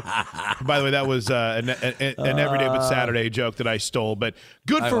Dabo. By the way, that was an Everyday But Saturday joke that I stole. But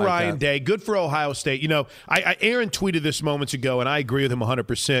good for Ryan Day. Good for Ohio State. You know, Aaron tweeted this moments ago, and I agree with him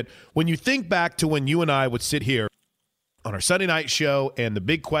 100%. When you think back to when you and I would sit here on our Sunday night show, and the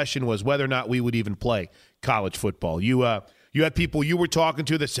big question was whether or not we would even play college football. You had people you were talking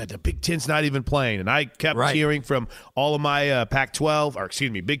to that said the Big Ten's not even playing. And I kept hearing from all of my Big 12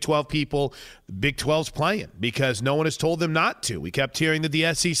 people, the Big 12's playing because no one has told them not to. We kept hearing that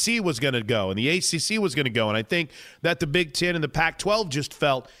the SEC was going to go and the ACC was going to go. And I think that the Big Ten and the Pac-12 just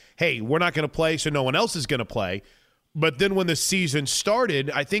felt, hey, we're not going to play, so no one else is going to play. But then when the season started,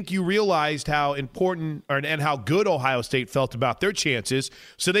 I think you realized how important and how good Ohio State felt about their chances.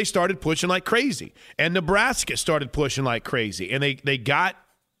 So they started pushing like crazy. And Nebraska started pushing like crazy. And they got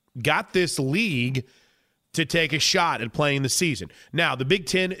this league to take a shot at playing the season. Now, the Big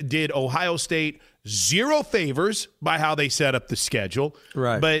Ten did Ohio State 0 favors by how they set up the schedule.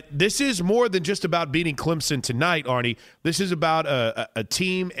 Right. But this is more than just about beating Clemson tonight, Arnie. This is about a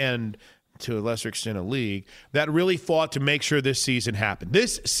team and – to a lesser extent a league, that really fought to make sure this season happened.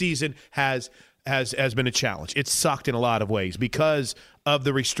 This season has been a challenge. It sucked in a lot of ways because of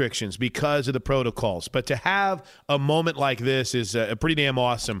the restrictions, because of the protocols. But to have a moment like this is pretty damn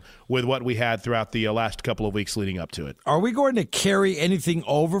awesome with what we had throughout the last couple of weeks leading up to it. Are we going to carry anything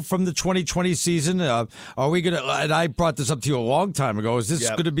over from the 2020 season? Are we going to, and I brought this up to you a long time ago, is this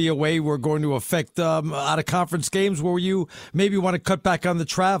going to be a way we're going to affect out-of-conference games where you maybe want to cut back on the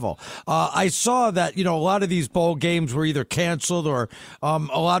travel? I saw that, a lot of these bowl games were either canceled or a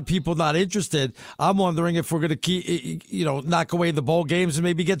lot of people not interested. I'm wondering if we're going to keep, knock away the bowl games and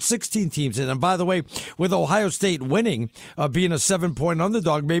maybe get 16 teams in. And by the way, with Ohio State winning, being a 7-point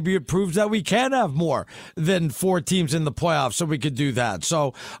underdog, maybe it proves that we can have more than 4 teams in the playoffs, so we could do that.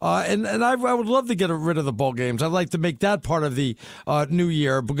 So, and I would love to get rid of the bowl games. I'd like to make that part of the new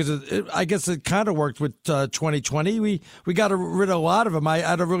year because I guess it kind of worked with 2020. We got rid of a lot of them.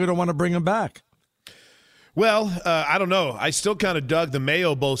 I really don't want to bring them back. Well, I don't know. I still kind of dug the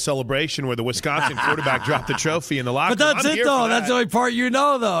Mayo Bowl celebration where the Wisconsin quarterback dropped the trophy in the locker room. But that's it, though. That's the only part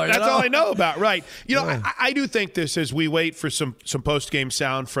though. That's all I know about, right. I do think this as we wait for some post-game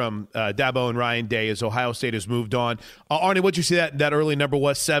sound from Dabo and Ryan Day as Ohio State has moved on. Arnie, what'd you see that early number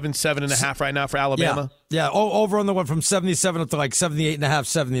was? 7.5 right now for Alabama? Yeah, over on the one from 77 up to like 78.5,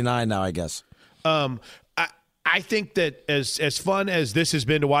 79 now, I guess. I think that as fun as this has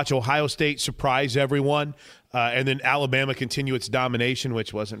been to watch Ohio State surprise everyone and then Alabama continue its domination,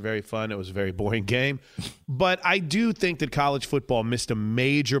 which wasn't very fun. It was a very boring game. But I do think that college football missed a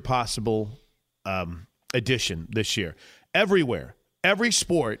major possible addition this year. Everywhere, every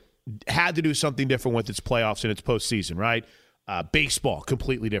sport had to do something different with its playoffs and its postseason, right? Baseball,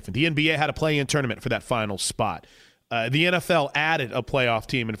 completely different. The NBA had a play-in tournament for that final spot. The NFL added a playoff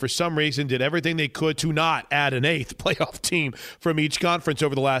team, and for some reason did everything they could to not add an 8th playoff team from each conference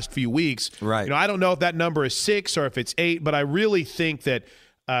over the last few weeks. Right. I don't know if that number is 6 or if it's 8, but I really think that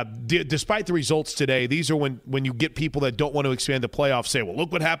despite the results today, these are when you get people that don't want to expand the playoffs say, well,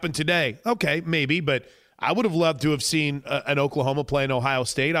 look what happened today. Okay, maybe, but I would have loved to have seen an Oklahoma play in Ohio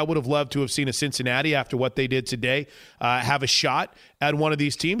State. I would have loved to have seen a Cincinnati after what they did today have a shot at one of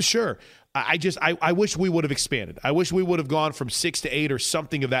these teams. Sure. I wish we would have expanded. I wish we would have gone from 6 to 8 or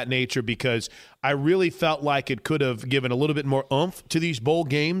something of that nature, because I really felt like it could have given a little bit more oomph to these bowl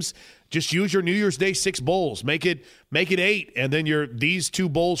games. Just use your New Year's Day 6 bowls. Make it 8, and then these 2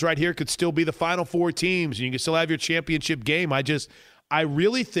 bowls right here could still be the Final 4 teams, and you can still have your championship game. I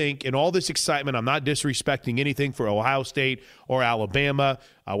really think in all this excitement, I'm not disrespecting anything for Ohio State or Alabama.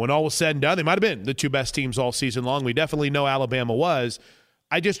 When all was said and done, they might have been the 2 best teams all season long. We definitely know Alabama was.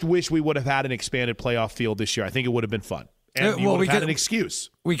 I just wish we would have had an expanded playoff field this year. I think it would have been fun. And you would have had an excuse.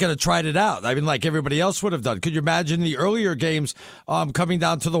 We could have tried it out. I mean, like everybody else would have done. Could you imagine the earlier games coming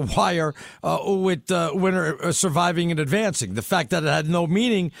down to the wire with winner surviving and advancing? The fact that it had no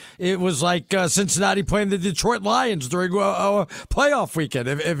meaning, it was like Cincinnati playing the Detroit Lions during a playoff weekend,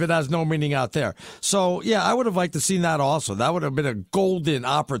 if it has no meaning out there. So, yeah, I would have liked to see that also. That would have been a golden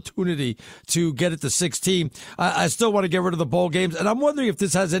opportunity to get it to 16. I still want to get rid of the bowl games, and I'm wondering if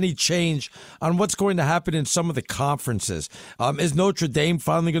this has any change on what's going to happen in some of the conferences. Is Notre Dame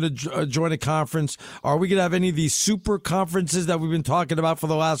finally going to join a conference? Are we going to have any of these super conferences that we've been talking about for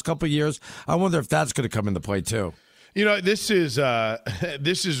the last couple of years? I wonder if that's going to come into play too. You know, this is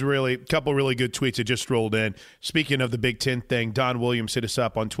really a couple really good tweets that just rolled in. Speaking of the Big Ten thing, Don Williams hit us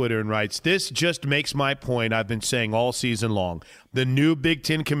up on Twitter and writes, "This just makes my point I've been saying all season long. The new Big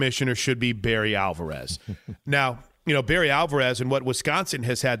Ten commissioner should be Barry Alvarez." Now, you know, Barry Alvarez and what Wisconsin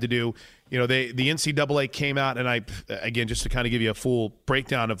has had to do, you know, the NCAA came out, and again, just to kind of give you a full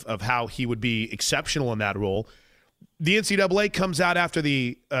breakdown of how he would be exceptional in that role, the NCAA comes out after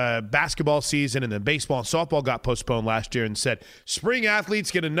the basketball season and then baseball and softball got postponed last year and said, spring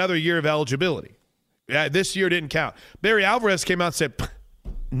athletes get another year of eligibility. This year didn't count. Barry Alvarez came out and said,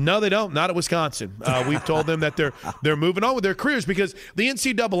 no, they don't. Not at Wisconsin. We've told them that they're moving on with their careers, because the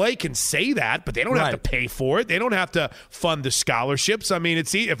NCAA can say that, but they don't have to pay for it. They don't have to fund the scholarships. I mean,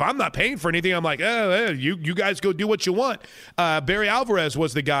 if I'm not paying for anything, I'm like, you guys go do what you want. Barry Alvarez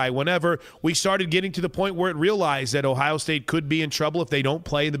was the guy whenever we started getting to the point where it realized that Ohio State could be in trouble if they don't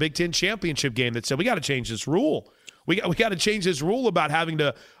play the Big Ten championship game, that said, we got to change this rule. We got to change this rule about having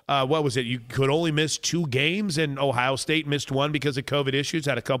to, what was it? You could only miss 2 games, and Ohio State missed 1 because of COVID issues,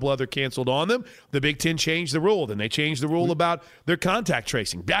 had a couple other canceled on them. The Big Ten changed the rule. Then they changed the rule about their contact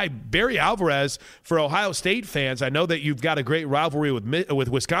tracing. Barry Alvarez, for Ohio State fans, I know that you've got a great rivalry with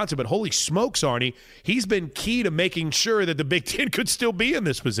Wisconsin, but holy smokes, Arnie, he's been key to making sure that the Big Ten could still be in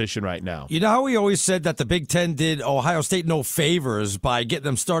this position right now. You know how we always said that the Big Ten did Ohio State no favors by getting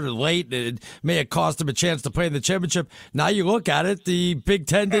them started late? It may have cost them a chance to play in the championship. Now you look at it, the Big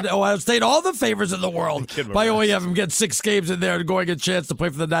Ten did Ohio State all the favors in the world by only having them get 6 games in there and going a chance to play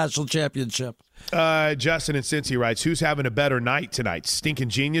for the national championship. Justin in Cincy writes, who's having a better night tonight, Stinking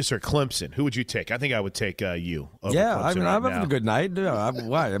Genius or Clemson? Who would you take? I think I would take you. Yeah, Clemson I mean, I'm having a good night.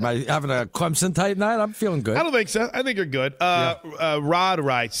 Why? Am I having a Clemson-type night? I'm feeling good. I don't think so. I think you're good. Rod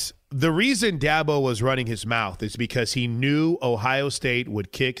writes, the reason Dabo was running his mouth is because he knew Ohio State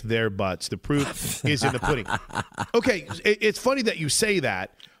would kick their butts. The proof is in the pudding. Okay, it's funny that you say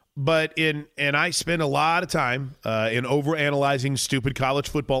that, but and I spend a lot of time in overanalyzing stupid college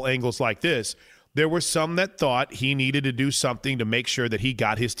football angles like this. There were some that thought he needed to do something to make sure that he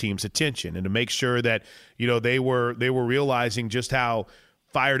got his team's attention and to make sure that, you know, they were realizing just how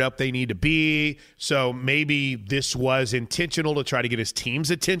fired up they need to be. So maybe this was intentional to try to get his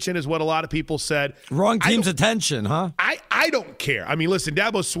team's attention, is what a lot of people said. Wrong team's attention, huh? I don't care. I mean, listen,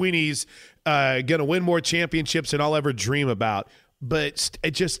 Dabo Swinney's going to win more championships than I'll ever dream about. But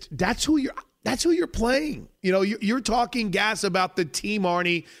it just that's who you're playing. You know, you're talking gas about the team,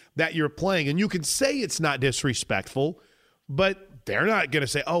 Arnie, that you're playing. And you can say it's not disrespectful, but they're not going to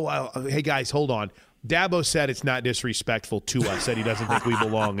say, oh, well, hey, guys, hold on. Dabo said it's not disrespectful to us, said he doesn't think we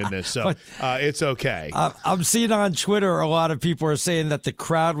belong in this, so it's okay. I'm seeing on Twitter a lot of people are saying that the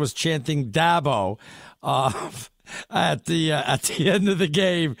crowd was chanting Dabo at the end of the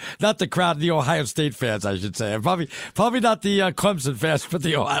game. Not the crowd, the Ohio State fans, I should say. Probably not the Clemson fans, but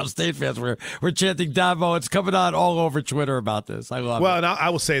the Ohio State fans were chanting Dabo. It's coming on all over Twitter about this. I love it. Well, and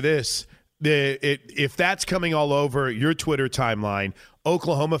I will say this. If that's coming all over your Twitter timeline,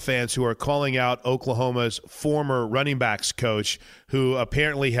 Oklahoma fans who are calling out Oklahoma's former running backs coach, who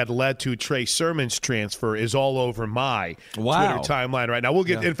apparently had led to Trey Sermon's transfer, is all over my Twitter timeline right now. We'll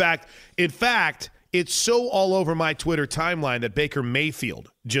get in fact, it's so all over my Twitter timeline that Baker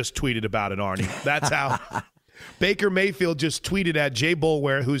Mayfield just tweeted about it, Arnie. That's how Baker Mayfield just tweeted at Jay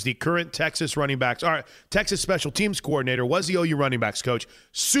Boulware, who's the current Texas Texas special teams coordinator, was the OU running backs coach.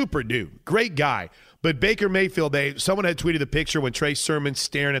 Super dude, great guy. But Baker Mayfield, someone had tweeted the picture when Trey Sermon's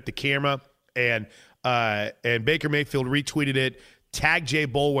staring at the camera, and Baker Mayfield retweeted it, tagged Jay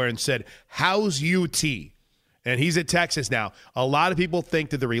Boulware and said, "How's UT?" And he's at Texas now. A lot of people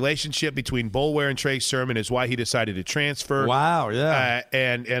think that the relationship between Boulware and Trey Sermon is why he decided to transfer. Wow, yeah.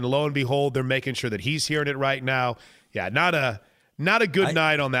 And lo and behold, they're making sure that he's hearing it right now. Yeah, not a good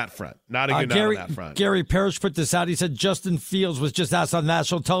night on that front. Not a good night on that front. Gary Parrish put this out. He said Justin Fields was just asked on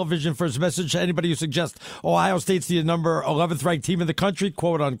national television for his message to anybody who suggests Ohio State's the number 11th ranked team in the country,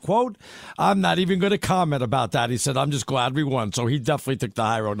 quote unquote. I'm not even going to comment about that. He said, I'm just glad we won. So he definitely took the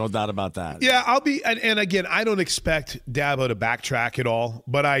high road, no doubt about that. Yeah, and again, I don't expect Dabo to backtrack at all,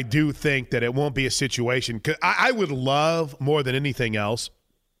 but I do think that it won't be a situation. 'Cause I would love, more than anything else,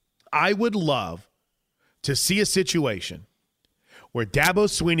 I would love to see a situation where Dabo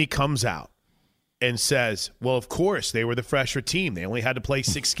Swinney comes out and says, well, of course, they were the fresher team. They only had to play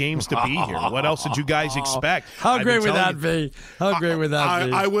 6 games to be here. What else did you guys expect? How great would that be? How great would that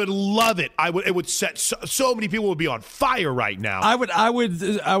be? I would love it. It would set so many people would be on fire right now. I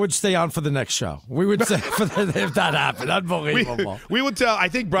would stay on for the next show. We would say if that happened. Unbelievable. We would tell. I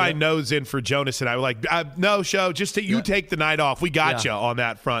think Brian Knows in for Jonas and I were like, no, show, just you take the night off. We got you on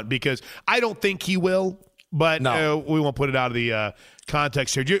that front because I don't think he will. But we won't put it out of the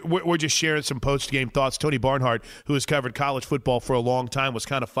context here. We're just sharing some post-game thoughts. Tony Barnhart, who has covered college football for a long time, was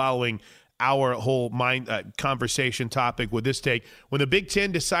kind of following our whole conversation topic with this take. When the Big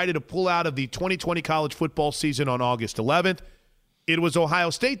Ten decided to pull out of the 2020 college football season on August 11th, it was Ohio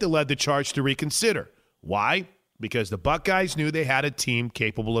State that led the charge to reconsider. Why? Because the Buckeyes knew they had a team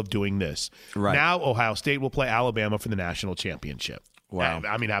capable of doing this. Right. Now Ohio State will play Alabama for the national championship. Wow.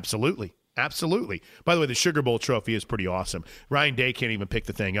 I mean, absolutely. Absolutely. By the way, the Sugar Bowl trophy is pretty awesome. Ryan Day can't even pick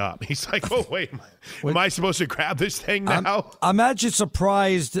the thing up. He's like, oh, wait, am I supposed to grab this thing now? I'm actually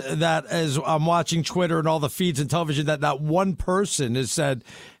surprised that as I'm watching Twitter and all the feeds and television that one person has said,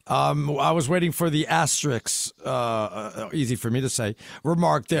 I was waiting for the asterisk, easy for me to say,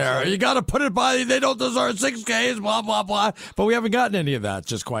 remark there. You got to put it by, they don't deserve 6 games, blah, blah, blah. But we haven't gotten any of that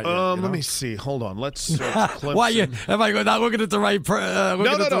just quite yet. Let me see. Hold on. Let's search Why am I not looking at the right?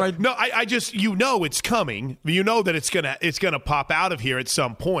 No, I just, it's coming. You know that it's gonna pop out of here at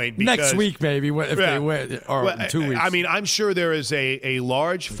some point. Because, next week, maybe, if they win, or in 2 weeks. I mean, I'm sure there is a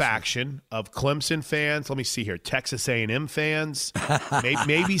large faction of Clemson fans. Let me see here. Texas A&M fans.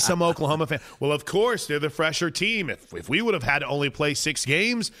 maybe some Oklahoma fans. Well, of course, they're the fresher team. If we would have had to only play 6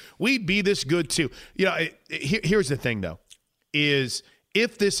 games, we'd be this good too. Here's the thing, though, is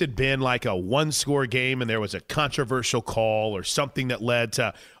if this had been like a 1-score game and there was a controversial call or something that led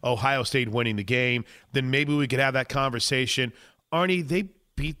to Ohio State winning the game, then maybe we could have that conversation. Arnie, they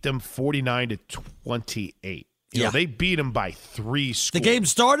beat them 49-28. They beat them by 3 scores. The game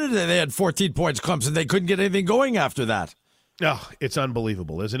started and they had 14 points, Clemson. They couldn't get anything going after that. Oh, it's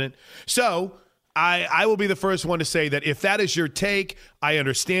unbelievable, isn't it? So I will be the first one to say that if that is your take, I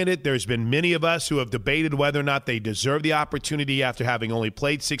understand it. There's been many of us who have debated whether or not they deserve the opportunity after having only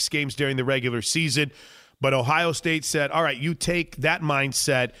played 6 games during the regular season. But Ohio State said, all right, you take that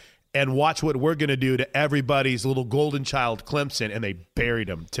mindset and watch what we're going to do to everybody's little golden child, Clemson, and they buried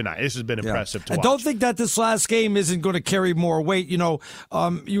them tonight. This has been impressive to watch. I don't think that this last game isn't going to carry more weight. You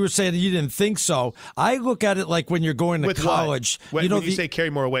were saying that you didn't think so. I look at it like when you're going to with college. When you say carry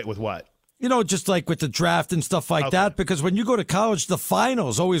more weight with what? Just like with the draft and stuff like that, because when you go to college, the final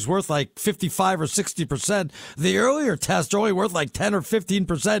is always worth like 55 or 60%. The earlier tests are only worth like 10 or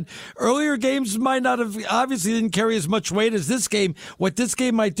 15%. Earlier games might not have, obviously didn't carry as much weight as this game. What this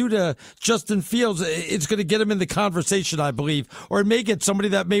game might do to Justin Fields, it's going to get him in the conversation, I believe, or it may get somebody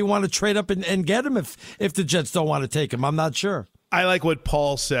that may want to trade up and get him if the Jets don't want to take him. I'm not sure. I like what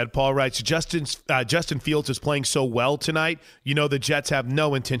Paul said. Paul writes, Justin Fields is playing so well tonight, the Jets have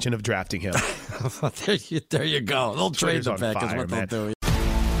no intention of drafting him. there you go. They'll trade him back is what they'll do.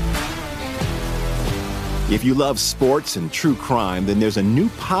 If you love sports and true crime, then there's a new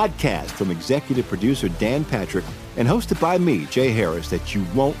podcast from executive producer Dan Patrick and hosted by me, Jay Harris, that you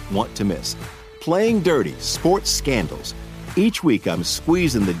won't want to miss. Playing Dirty: Sports Scandals. Each week, I'm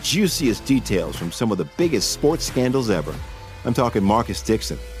squeezing the juiciest details from some of the biggest sports scandals ever. I'm talking Marcus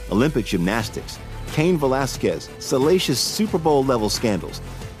Dixon, Olympic gymnastics, Cain Velasquez, salacious Super Bowl-level scandals.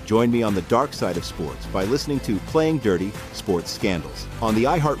 Join me on the dark side of sports by listening to Playing Dirty: Sports Scandals on the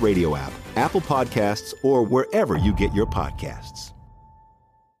iHeartRadio app, Apple Podcasts, or wherever you get your podcasts.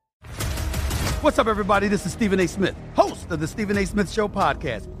 What's up, everybody? This is Stephen A. Smith, host of the Stephen A. Smith Show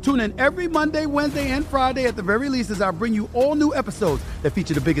podcast. Tune in every Monday, Wednesday, and Friday at the very least as I bring you all new episodes that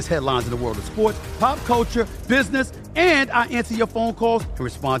feature the biggest headlines in the world of sports, pop culture, business, and I answer your phone calls and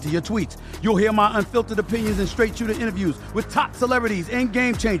respond to your tweets. You'll hear my unfiltered opinions and straight-shooter interviews with top celebrities and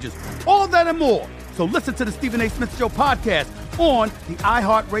game changers. All that and more. So listen to the Stephen A. Smith Show podcast on the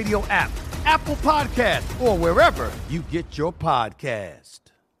iHeartRadio app, Apple Podcasts, or wherever you get your podcast.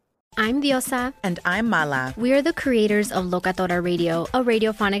 I'm Diosa. And I'm Mala. We are the creators of Locatora Radio, a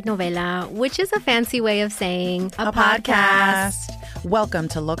radiophonic novela, which is a fancy way of saying a podcast. Welcome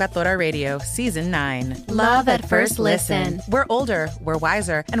to Locatora Radio Season 9. Love at first listen. We're older, we're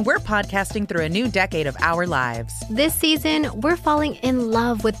wiser, and we're podcasting through a new decade of our lives. This season, we're falling in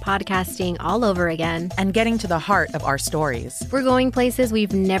love with podcasting all over again. And getting to the heart of our stories. We're going places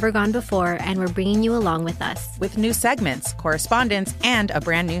we've never gone before, and we're bringing you along with us. With new segments, correspondence, and a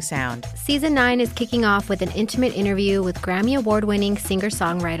brand new sound. Season 9 is kicking off with an intimate interview with Grammy Award-winning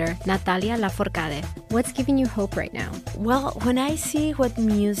singer-songwriter Natalia Lafourcade. What's giving you hope right now? Well, when I see what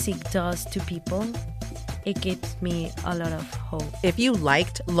music does to people, it gives me a lot of hope. If you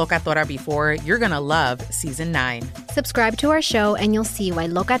liked Locatora before, you're going to love Season 9. Subscribe to our show and you'll see why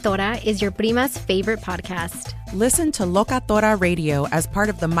Locatora is your prima's favorite podcast. Listen to Locatora Radio as part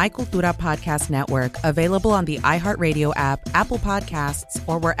of the Michael Dura Podcast Network, available on the iHeartRadio app, Apple Podcasts,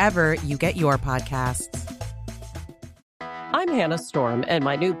 or wherever you get your podcasts. I'm Hannah Storm, and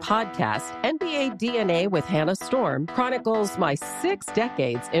my new podcast, NBA DNA with Hannah Storm, chronicles my 6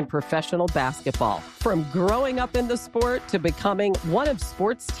 decades in professional basketball. From growing up in the sport to becoming one of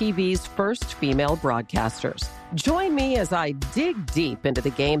sports TV's first female broadcasters. Join me as I dig deep into the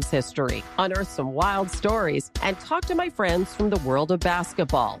game's history, unearth some wild stories, and talk to my friends from the world of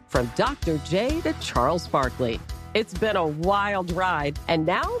basketball, from Dr. J to Charles Barkley. It's been a wild ride, and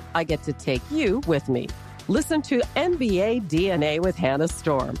now I get to take you with me. Listen to NBA DNA with Hannah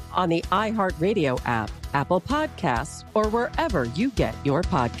Storm on the iHeartRadio app, Apple Podcasts, or wherever you get your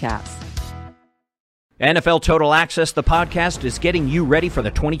podcasts. NFL Total Access, the podcast, is getting you ready for the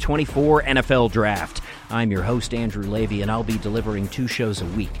 2024 NFL Draft. I'm your host, Andrew Levy, and I'll be delivering 2 shows a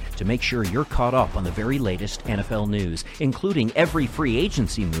week to make sure you're caught up on the very latest NFL news, including every free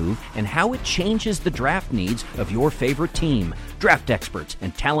agency move and how it changes the draft needs of your favorite team. Draft experts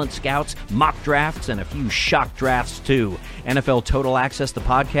and talent scouts, mock drafts, and a few shock drafts, too. NFL Total Access, the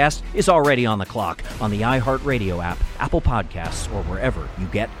podcast, is already on the clock on the iHeartRadio app, Apple Podcasts, or wherever you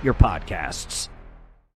get your podcasts.